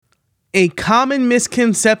A common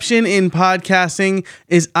misconception in podcasting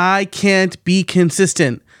is I can't be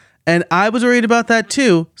consistent. And I was worried about that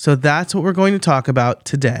too, so that's what we're going to talk about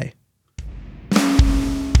today.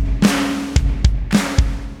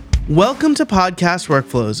 Welcome to Podcast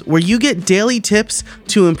Workflows, where you get daily tips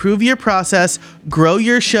to improve your process, grow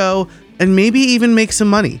your show, and maybe even make some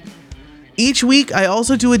money. Each week, I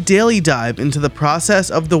also do a daily dive into the process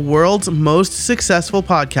of the world's most successful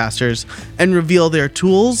podcasters and reveal their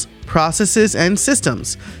tools, processes, and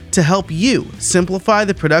systems to help you simplify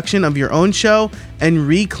the production of your own show and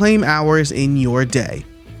reclaim hours in your day.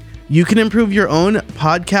 You can improve your own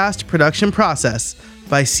podcast production process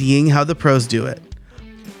by seeing how the pros do it.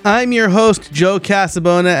 I'm your host, Joe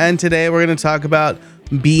Casabona, and today we're going to talk about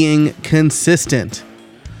being consistent.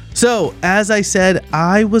 So, as I said,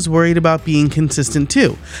 I was worried about being consistent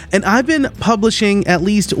too, and I've been publishing at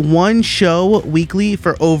least one show weekly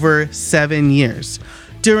for over 7 years.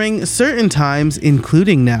 During certain times,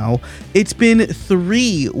 including now, it's been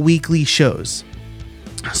 3 weekly shows.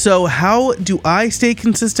 So how do I stay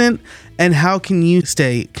consistent, and how can you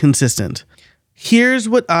stay consistent? Here's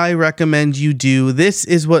what I recommend you do. This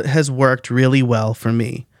is what has worked really well for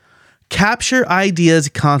me. Capture ideas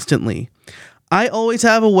constantly. I always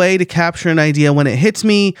have a way to capture an idea when it hits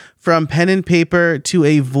me, from pen and paper to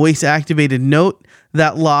a voice-activated note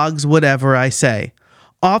that logs whatever I say.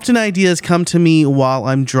 Often ideas come to me while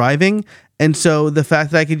I'm driving, and so the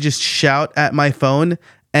fact that I could just shout at my phone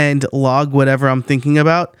and log whatever I'm thinking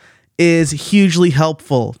about is hugely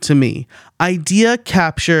helpful to me. Idea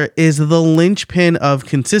capture is the linchpin of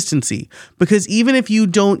consistency, because even if you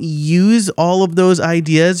don't use all of those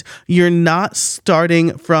ideas, you're not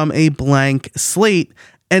starting from a blank slate,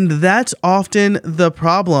 and that's often the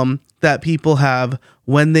problem that people have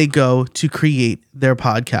when they go to create their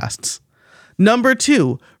podcasts. Number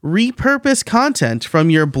 2, repurpose content from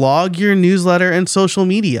your blog, your newsletter, and social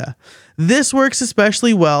media. This works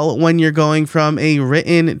especially well when you're going from a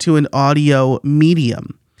written to an audio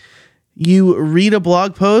medium. You read a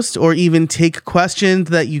blog post or even take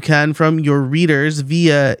questions that you can from your readers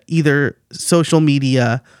via either social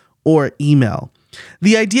media or email.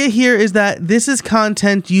 The idea here is that this is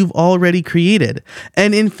content you've already created.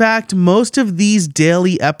 And in fact, most of these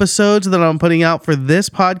daily episodes that I'm putting out for this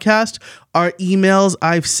podcast are emails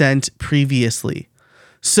I've sent previously.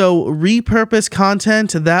 So repurpose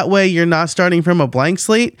content. That way you're not starting from a blank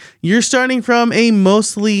slate. You're starting from a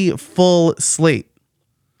mostly full slate.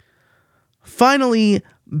 Finally,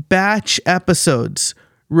 batch episodes.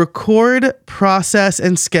 Record, process,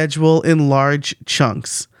 and schedule in large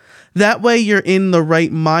chunks. That way you're in the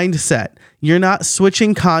right mindset. You're not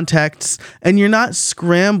switching contexts, and you're not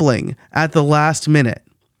scrambling at the last minute.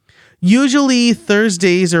 Usually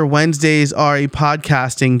Thursdays or Wednesdays are a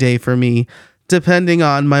podcasting day for me, depending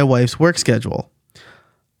on my wife's work schedule.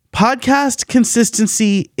 Podcast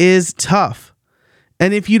consistency is tough.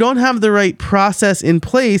 And if you don't have the right process in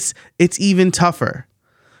place, it's even tougher.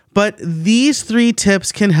 But these 3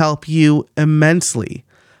 tips can help you immensely.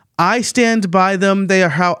 I stand by them. They are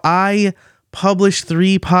how I publish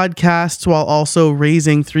 3 podcasts while also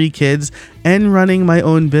raising 3 kids and running my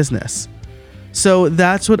own business. So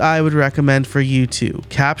that's what I would recommend for you too.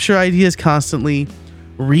 Capture ideas constantly,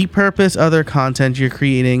 repurpose other content you're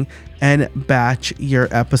creating, and batch your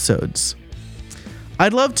episodes.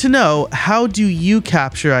 I'd love to know, how do you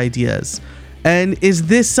capture ideas? And is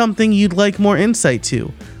this something you'd like more insight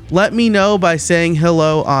to? Let me know by saying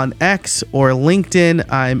hello on X or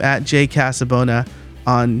LinkedIn. I'm at jcasabona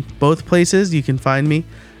on both places. You can find me.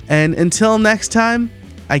 And until next time,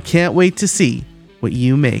 I can't wait to see what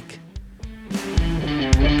you make.